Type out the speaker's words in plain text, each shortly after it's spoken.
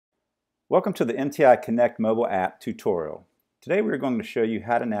Welcome to the MTI Connect mobile app tutorial. Today we are going to show you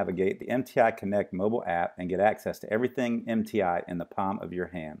how to navigate the MTI Connect mobile app and get access to everything MTI in the palm of your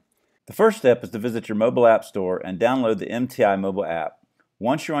hand. The first step is to visit your mobile app store and download the MTI mobile app.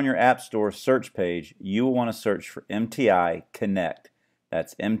 Once you're on your app store search page, you will want to search for MTI Connect.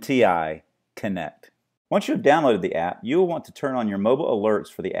 That's MTI Connect. Once you have downloaded the app, you will want to turn on your mobile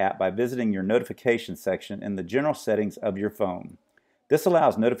alerts for the app by visiting your notifications section in the general settings of your phone. This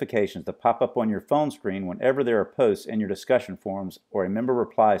allows notifications to pop up on your phone screen whenever there are posts in your discussion forums or a member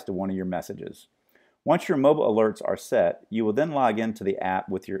replies to one of your messages. Once your mobile alerts are set, you will then log into the app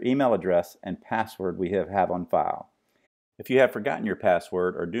with your email address and password we have on file. If you have forgotten your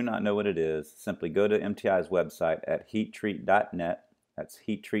password or do not know what it is, simply go to MTI's website at heattreat.net. That's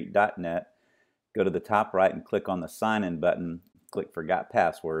heattreat.net. Go to the top right and click on the Sign In button, click Forgot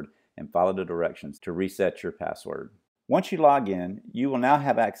Password, and follow the directions to reset your password. Once you log in, you will now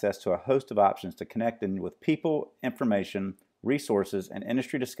have access to a host of options to connect in with people, information, resources, and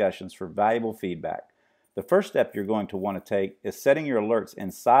industry discussions for valuable feedback. The first step you're going to want to take is setting your alerts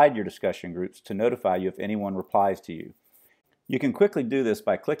inside your discussion groups to notify you if anyone replies to you. You can quickly do this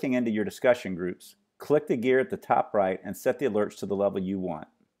by clicking into your discussion groups, click the gear at the top right, and set the alerts to the level you want.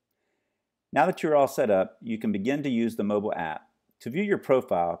 Now that you're all set up, you can begin to use the mobile app. To view your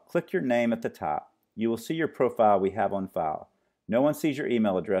profile, click your name at the top. You will see your profile we have on file. No one sees your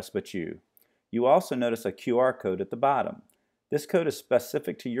email address but you. You will also notice a QR code at the bottom. This code is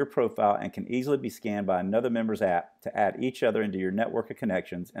specific to your profile and can easily be scanned by another member's app to add each other into your network of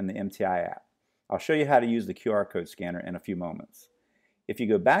connections in the MTI app. I'll show you how to use the QR code scanner in a few moments. If you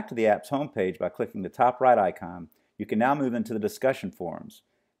go back to the app's homepage by clicking the top right icon, you can now move into the discussion forums.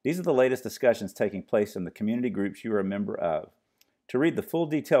 These are the latest discussions taking place in the community groups you are a member of. To read the full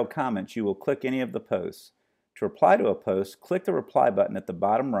detailed comments, you will click any of the posts. To reply to a post, click the reply button at the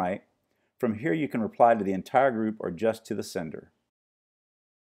bottom right. From here you can reply to the entire group or just to the sender.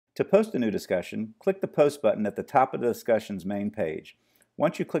 To post a new discussion, click the post button at the top of the discussion's main page.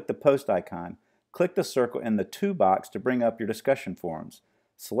 Once you click the post icon, click the circle in the To box to bring up your discussion forums.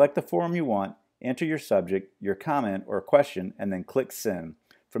 Select the forum you want, enter your subject, your comment or question, and then click Send.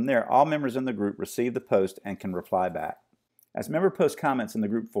 From there, all members in the group receive the post and can reply back. As member post comments in the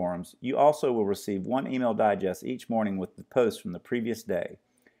group forums, you also will receive one email digest each morning with the posts from the previous day.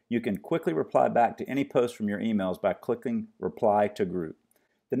 You can quickly reply back to any post from your emails by clicking Reply to Group.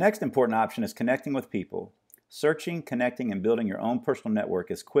 The next important option is connecting with people. Searching, connecting, and building your own personal network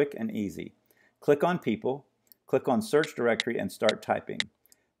is quick and easy. Click on People, click on Search Directory, and start typing.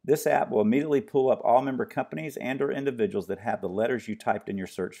 This app will immediately pull up all member companies and/or individuals that have the letters you typed in your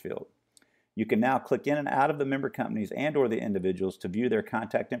search field. You can now click in and out of the member companies and/or the individuals to view their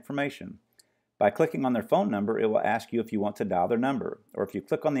contact information. By clicking on their phone number, it will ask you if you want to dial their number, or if you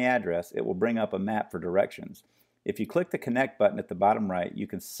click on the address, it will bring up a map for directions. If you click the Connect button at the bottom right, you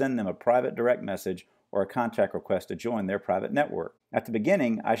can send them a private direct message or a contact request to join their private network. At the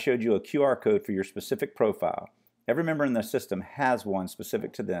beginning, I showed you a QR code for your specific profile. Every member in the system has one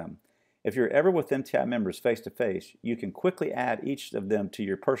specific to them. If you're ever with MTI members face-to-face, you can quickly add each of them to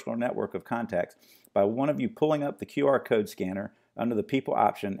your personal network of contacts by one of you pulling up the QR code scanner under the People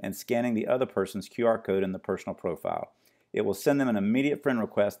option and scanning the other person's QR code in the personal profile. It will send them an immediate friend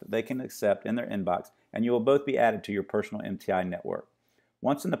request that they can accept in their inbox, and you will both be added to your personal MTI network.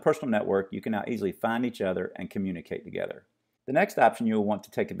 Once in the personal network, you can now easily find each other and communicate together. The next option you will want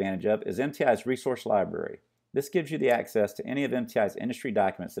to take advantage of is MTI's Resource Library. This gives you the access to any of MTI's industry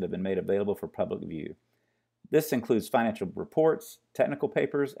documents that have been made available for public view. This includes financial reports, technical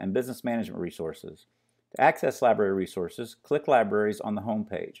papers, and business management resources. To access library resources, click Libraries on the home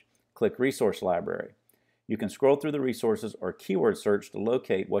page. Click Resource Library. You can scroll through the resources or keyword search to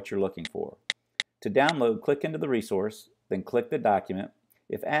locate what you're looking for. To download, click into the resource, then click the document.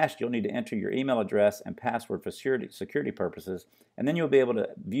 If asked, you'll need to enter your email address and password for security purposes, and then you'll be able to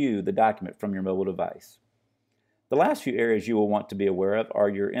view the document from your mobile device. The last few areas you will want to be aware of are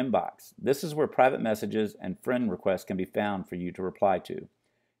your inbox. This is where private messages and friend requests can be found for you to reply to.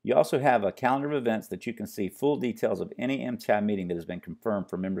 You also have a calendar of events that you can see full details of any MTI meeting that has been confirmed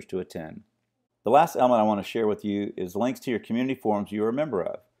for members to attend. The last element I want to share with you is links to your community forums you are a member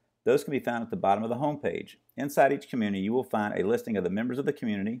of. Those can be found at the bottom of the home page. Inside each community, you will find a listing of the members of the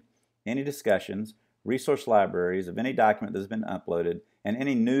community, any discussions, resource libraries of any document that has been uploaded, and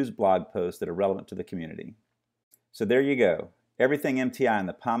any news blog posts that are relevant to the community. So there you go, everything MTI in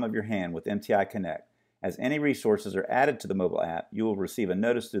the palm of your hand with MTI Connect. As any resources are added to the mobile app, you will receive a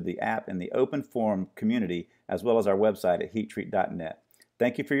notice through the app in the open forum community as well as our website at heattreat.net.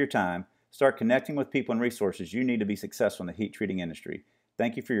 Thank you for your time. Start connecting with people and resources you need to be successful in the heat treating industry.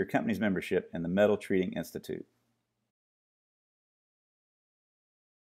 Thank you for your company's membership in the Metal Treating Institute.